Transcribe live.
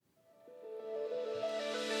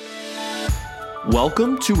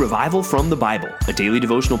Welcome to Revival from the Bible, a daily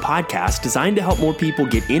devotional podcast designed to help more people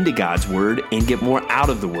get into God's Word and get more out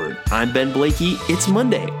of the Word. I'm Ben Blakey. It's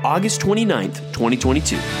Monday, August 29th,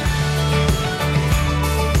 2022.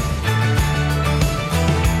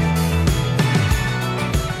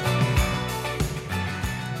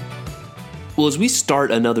 Well, as we start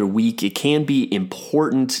another week, it can be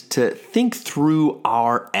important to think through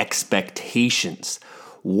our expectations.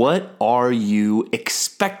 What are you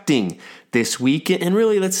expecting this week? And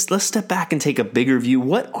really, let's step back and take a bigger view.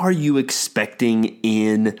 What are you expecting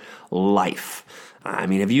in life? I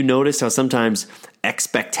mean, have you noticed how sometimes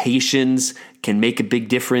expectations can make a big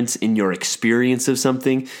difference in your experience of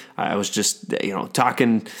something? I was just,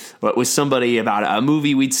 talking with somebody about a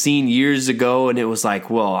movie we'd seen years ago, and it was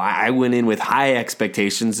like, well, I went in with high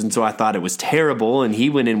expectations, and so I thought it was terrible, and he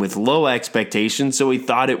went in with low expectations, so he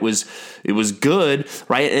thought it was good,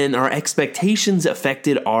 right? And our expectations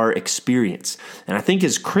affected our experience. And I think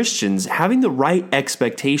as Christians, having the right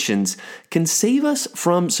expectations can save us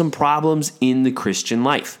from some problems in the Christian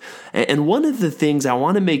life. And one of the things I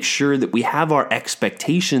want to make sure that we have our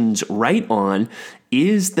expectations right on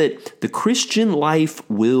is that the Christian life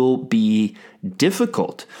will be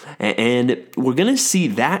difficult. And we're going to see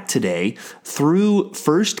that today through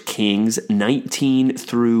 1 Kings 19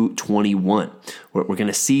 through 21. We're going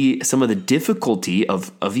to see some of the difficulty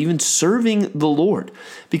of even serving the Lord.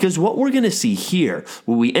 Because what we're going to see here,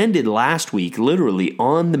 where we ended last week literally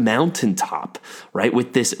on the mountaintop, right,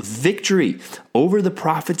 with this victory over the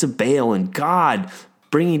prophets of Baal and God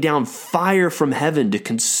bringing down fire from heaven to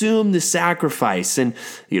consume the sacrifice, and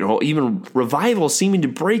even revival seeming to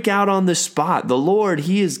break out on the spot. The Lord,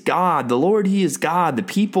 He is God. The Lord, He is God. The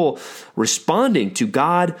people responding to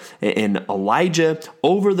God and Elijah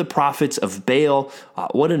over the prophets of Baal.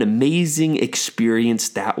 What an amazing experience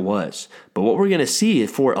that was. But what we're going to see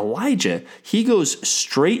for Elijah, he goes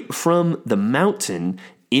straight from the mountain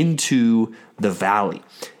into the valley.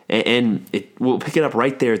 And we'll pick it up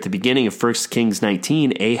right there at the beginning of 1 Kings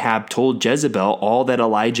 19. Ahab told Jezebel all that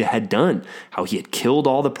Elijah had done, how he had killed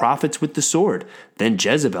all the prophets with the sword. Then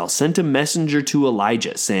Jezebel sent a messenger to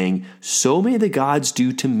Elijah, saying, "So may the gods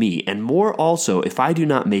do to me, and more also, if I do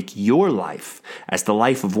not make your life as the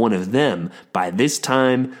life of one of them by this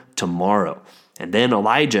time tomorrow." And then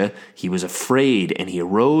Elijah, he was afraid, and he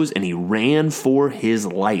arose and he ran for his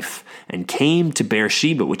life and came to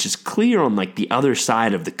Beersheba, which is clear on the other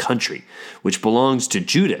side of the country, which belongs to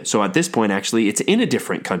Judah. So at this point, actually, it's in a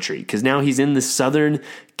different country because now he's in the southern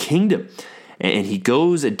kingdom. And he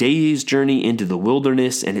goes a day's journey into the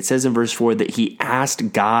wilderness, and it says in verse 4 that he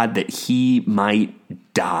asked God that he might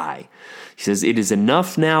die. He says, "It is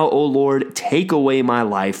enough now, O Lord, take away my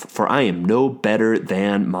life, for I am no better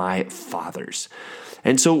than my fathers."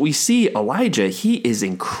 And so we see Elijah, he is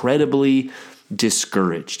incredibly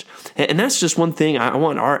discouraged. And that's just one thing. I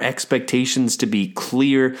want our expectations to be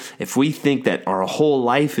clear. If we think that our whole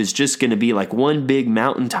life is just going to be like one big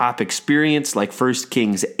mountaintop experience like 1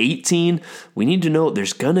 Kings 18, we need to know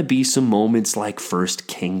there's going to be some moments like 1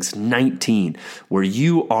 Kings 19 where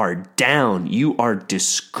you are down, you are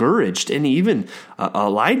discouraged. And even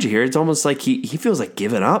Elijah here, it's almost like he feels like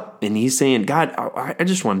giving up, and he's saying, "God, I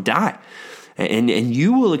just want to die." And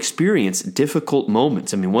you will experience difficult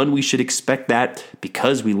moments. I mean, one, we should expect that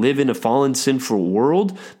because we live in a fallen, sinful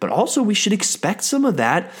world, but also we should expect some of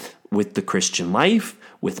that with the Christian life,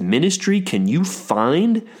 with ministry. Can you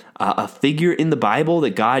find a figure in the Bible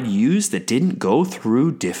that God used that didn't go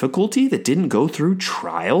through difficulty, that didn't go through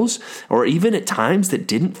trials, or even at times that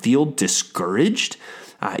didn't feel discouraged?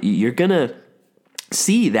 You're going to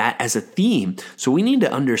see that as a theme. So we need to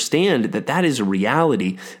understand that that is a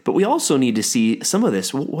reality, but we also need to see some of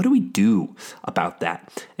this. What do we do about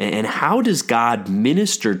that? And how does God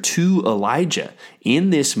minister to Elijah in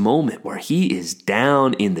this moment where he is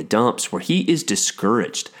down in the dumps, where he is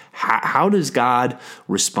discouraged? How does God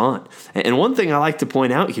respond? And one thing I like to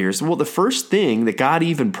point out here is, the first thing that God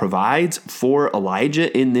even provides for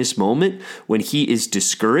Elijah in this moment when he is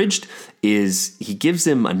discouraged is he gives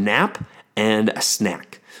him a nap and a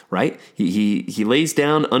snack, right? He lays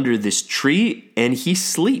down under this tree and he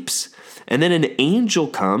sleeps. And then an angel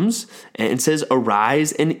comes and says,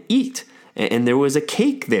 "Arise and eat." And there was a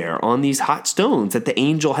cake there on these hot stones that the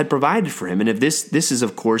angel had provided for him. And if this is,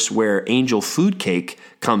 of course, where angel food cake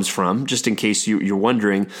comes from, just in case you're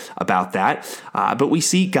wondering about that. But we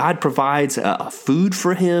see God provides a food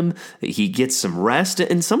for him. He gets some rest.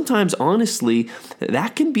 And sometimes, honestly,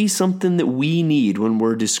 that can be something that we need when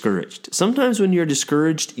we're discouraged. Sometimes when you're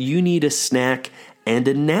discouraged, you need a snack and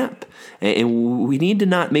a nap. And we need to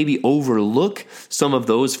not maybe overlook some of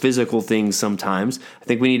those physical things sometimes. I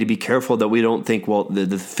think we need to be careful that we don't think, well,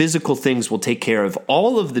 the physical things will take care of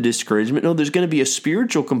all of the discouragement. No, there's going to be a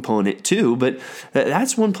spiritual component too, but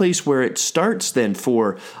that's one place where it starts then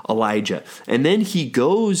for Elijah. And then he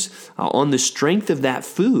goes on the strength of that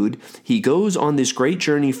food, he goes on this great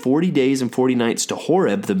journey, 40 days and 40 nights to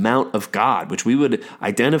Horeb, the Mount of God, which we would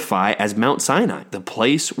identify as Mount Sinai, the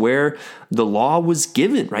place where the law was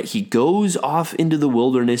given, right? He goes off into the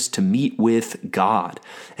wilderness to meet with God.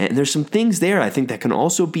 And there's some things there I think that can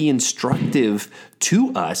also be instructive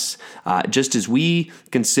to us, just as we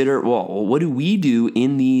consider, well, what do we do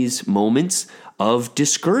in these moments of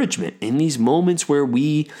discouragement, in these moments where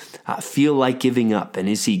we feel like giving up? And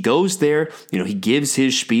as he goes there, he gives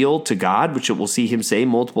his spiel to God, which we'll see him say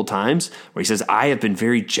multiple times, where he says, I have been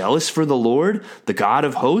very jealous for the Lord, the God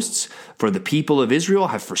of hosts. For the people of Israel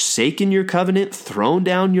have forsaken your covenant, thrown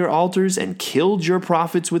down your altars, and killed your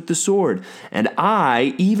prophets with the sword. And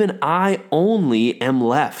I, even I only, am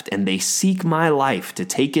left, and they seek my life to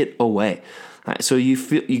take it away. So you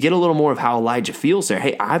get a little more of how Elijah feels there.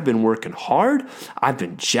 Hey, I've been working hard. I've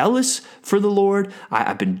been jealous for the Lord.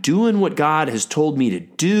 I've been doing what God has told me to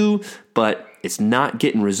do, but it's not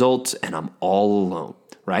getting results, and I'm all alone.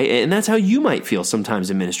 Right? And that's how you might feel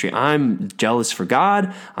sometimes in ministry. I'm jealous for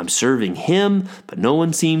God, I'm serving Him, but no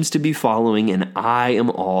one seems to be following, and I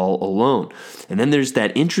am all alone. And then there's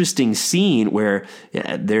that interesting scene where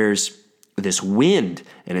there's this wind,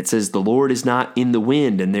 and it says the Lord is not in the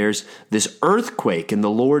wind, and there's this earthquake, and the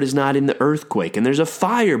Lord is not in the earthquake, and there's a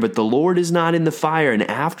fire, but the Lord is not in the fire, and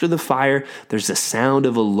after the fire, there's the sound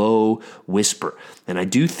of a low whisper. And I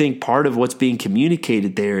do think part of what's being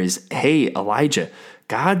communicated there is, hey, Elijah,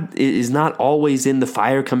 God is not always in the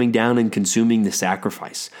fire coming down and consuming the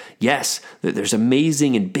sacrifice. Yes, there's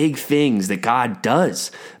amazing and big things that God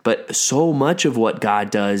does, but so much of what God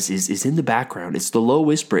does is in the background. It's the low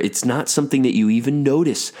whisper. It's not something that you even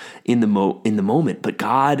notice in the moment, but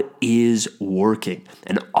God is working.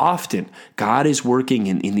 And often God is working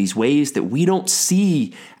in these ways that we don't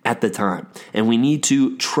see at the time, and we need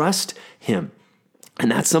to trust Him. And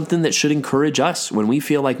that's something that should encourage us when we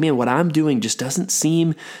feel like, man, what I'm doing just doesn't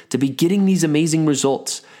seem to be getting these amazing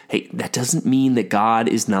results. Hey, that doesn't mean that God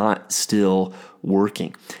is not still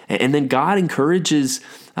working. And then God encourages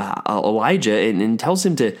Elijah and tells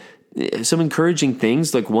him to some encouraging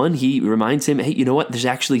things. Like one, he reminds him, hey, you know what? There's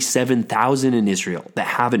actually 7,000 in Israel that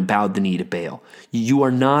haven't bowed the knee to Baal. You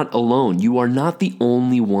are not alone. You are not the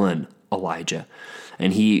only one, Elijah.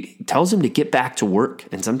 And he tells him to get back to work.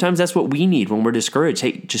 And sometimes that's what we need when we're discouraged.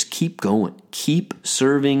 Hey, just keep going. Keep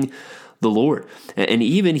serving the Lord. And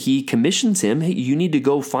even he commissions him, hey, you need to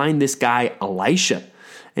go find this guy Elisha.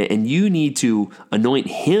 And you need to anoint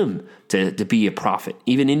him to be a prophet.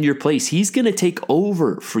 Even in your place, he's going to take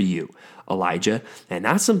over for you, Elijah. And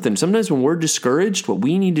that's something, sometimes when we're discouraged, what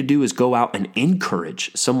we need to do is go out and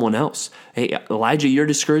encourage someone else. Hey, Elijah, you're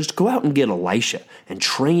discouraged, go out and get Elisha and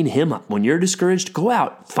train him up. When you're discouraged, go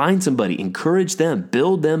out, find somebody, encourage them,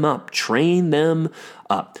 build them up, train them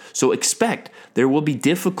up. So expect there will be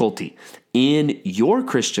difficulty in your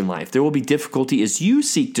Christian life. There will be difficulty as you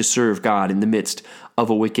seek to serve God in the midst of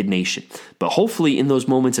a wicked nation. But hopefully in those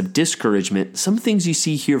moments of discouragement, some things you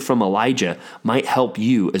see here from Elijah might help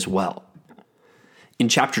you as well. In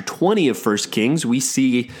chapter 20 of 1 Kings, we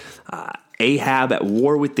see Ahab at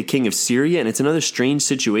war with the king of Syria, and it's another strange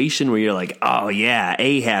situation where you're like, oh yeah,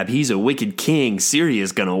 Ahab, he's a wicked king. Syria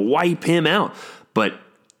is going to wipe him out. But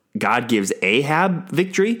God gives Ahab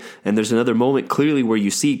victory, and there's another moment clearly where you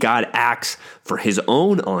see God acts for his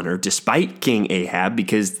own honor despite King Ahab,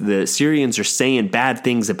 because the Syrians are saying bad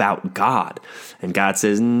things about God. And God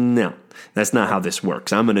says, no, that's not how this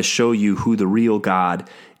works. I'm going to show you who the real God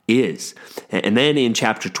is. And then in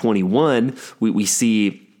chapter 21, we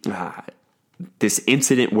see this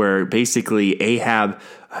incident where basically Ahab,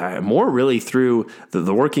 more really through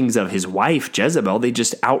the workings of his wife Jezebel, they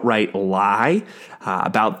just outright lie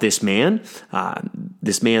about this man.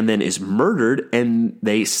 This man then is murdered, and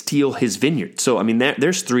they steal his vineyard. So, I mean,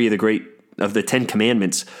 there's three of the 10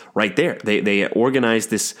 commandments right there. They organize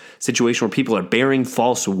this situation where people are bearing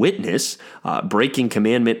false witness, breaking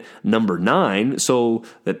commandment number 9, so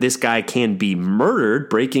that this guy can be murdered,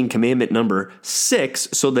 breaking commandment number 6,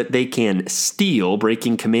 so that they can steal,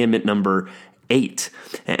 breaking commandment number 8.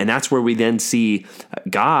 And that's where we then see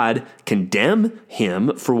God condemn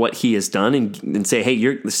him for what he has done and say, hey,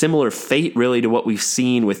 you're a similar fate really to what we've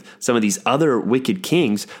seen with some of these other wicked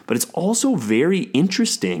kings. But it's also very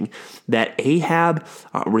interesting that Ahab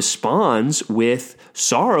responds with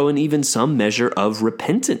sorrow and even some measure of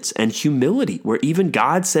repentance and humility, where even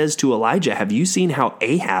God says to Elijah, have you seen how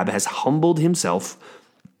Ahab has humbled himself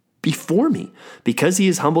before me? Because he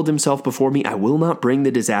has humbled himself before me, I will not bring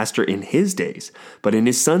the disaster in his days, but in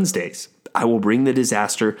his son's days, I will bring the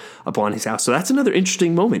disaster upon his house. So that's another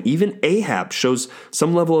interesting moment. Even Ahab shows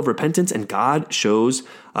some level of repentance, and God shows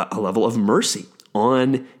a level of mercy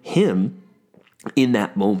on him in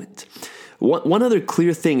that moment. One other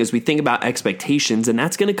clear thing as we think about expectations, and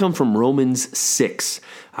that's going to come from Romans 6.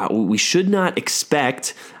 We should not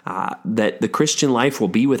expect that the Christian life will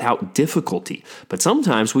be without difficulty. But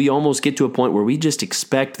sometimes we almost get to a point where we just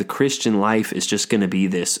expect the Christian life is just going to be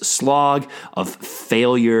this slog of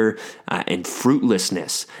failure and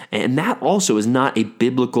fruitlessness. And that also is not a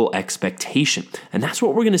biblical expectation. And that's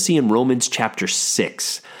what we're going to see in Romans chapter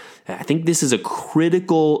 6. I think this is a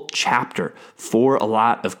critical chapter for a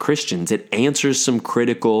lot of Christians. It answers some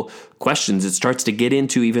critical questions. It starts to get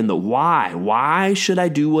into even the why. Why should I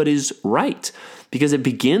do what is right? Because it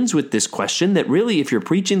begins with this question that really, if you're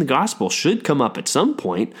preaching the gospel, should come up at some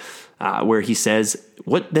point, where he says,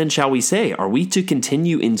 what then shall we say? Are we to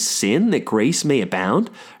continue in sin that grace may abound?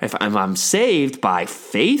 If I'm saved by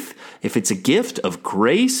faith, if it's a gift of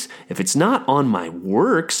grace, if it's not on my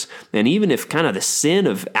works, and even if kind of the sin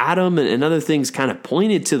of Adam and other things kind of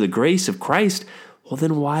pointed to the grace of Christ, well,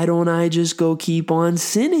 then why don't I just go keep on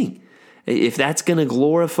sinning? If that's going to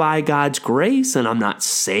glorify God's grace and I'm not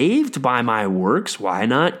saved by my works, why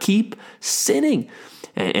not keep sinning?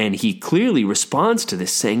 And he clearly responds to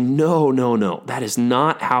this saying, no, that is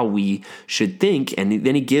not how we should think. And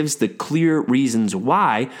then he gives the clear reasons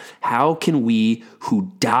why. How can we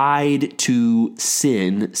who died to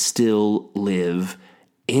sin still live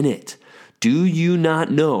in it? Do you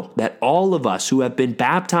not know that all of us who have been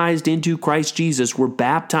baptized into Christ Jesus were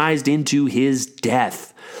baptized into his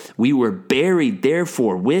death? We were buried,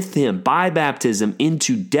 therefore, with him by baptism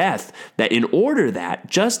into death, that in order that,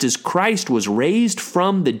 just as Christ was raised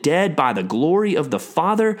from the dead by the glory of the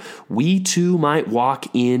Father, we too might walk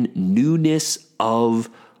in newness of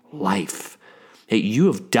life. Hey, you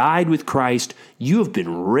have died with Christ. You have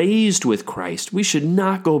been raised with Christ. We should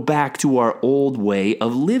not go back to our old way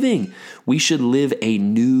of living. We should live a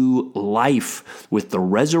new life with the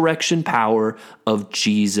resurrection power of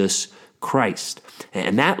Jesus Christ.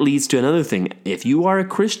 And that leads to another thing. If you are a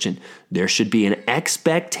Christian, there should be an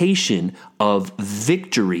expectation of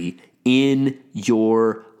victory in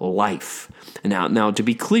your life. Now, to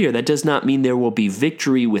be clear, that does not mean there will be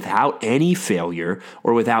victory without any failure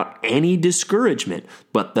or without any discouragement,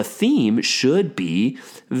 but the theme should be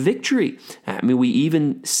victory. I mean, we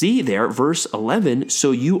even see there, verse 11,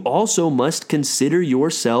 so you also must consider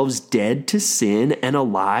yourselves dead to sin and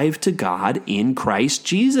alive to God in Christ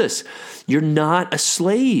Jesus. You're not a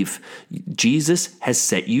slave. Jesus has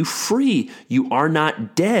set you free. You are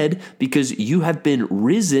not dead because you have been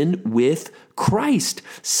risen with Christ.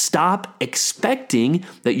 Stop expecting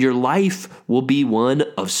that your life will be one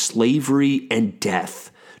of slavery and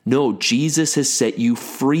death. No, Jesus has set you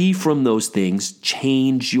free from those things.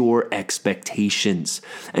 Change your expectations.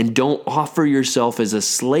 And don't offer yourself as a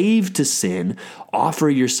slave to sin. Offer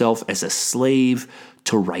yourself as a slave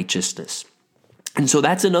to righteousness. And so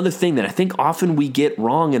that's another thing that I think often we get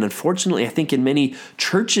wrong. And unfortunately, I think in many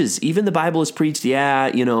churches, even the Bible is preached,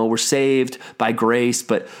 we're saved by grace,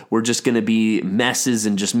 but we're just going to be messes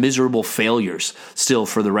and just miserable failures still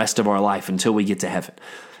for the rest of our life until we get to heaven.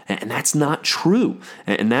 And that's not true.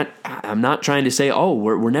 And that I'm not trying to say,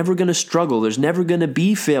 we're never going to struggle. There's never going to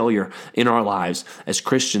be failure in our lives as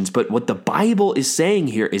Christians. But what the Bible is saying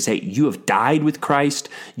here is that you have died with Christ.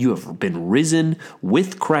 You have been risen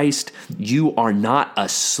with Christ. You are not a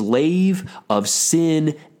slave of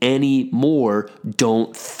sin anymore.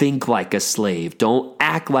 Don't think like a slave. Don't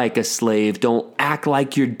act like a slave. Don't act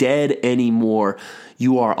like you're dead anymore.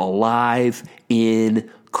 You are alive in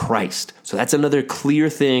Christ. So that's another clear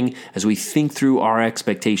thing as we think through our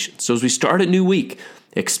expectations. So as we start a new week,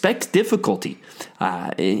 expect difficulty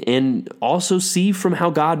and also see from how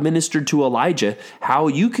God ministered to Elijah how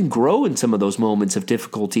you can grow in some of those moments of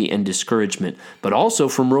difficulty and discouragement. But also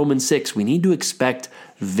from Romans 6, we need to expect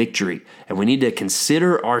victory, and we need to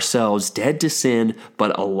consider ourselves dead to sin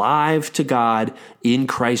but alive to God in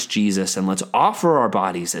Christ Jesus. And let's offer our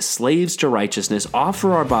bodies as slaves to righteousness,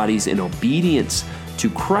 offer our bodies in obedience to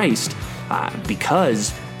Christ,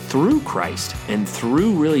 because through Christ and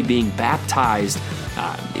through really being baptized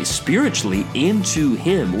spiritually into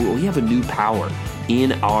Him, we have a new power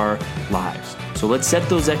in our lives. So let's set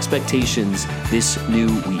those expectations this new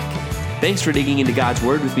week. Thanks for digging into God's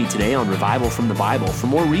Word with me today on Revival from the Bible. For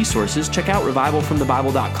more resources, check out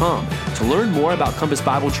revivalfromthebible.com. To learn more about Compass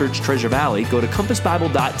Bible Church Treasure Valley, go to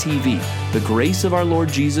compassbible.tv. The grace of our Lord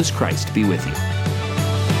Jesus Christ be with you.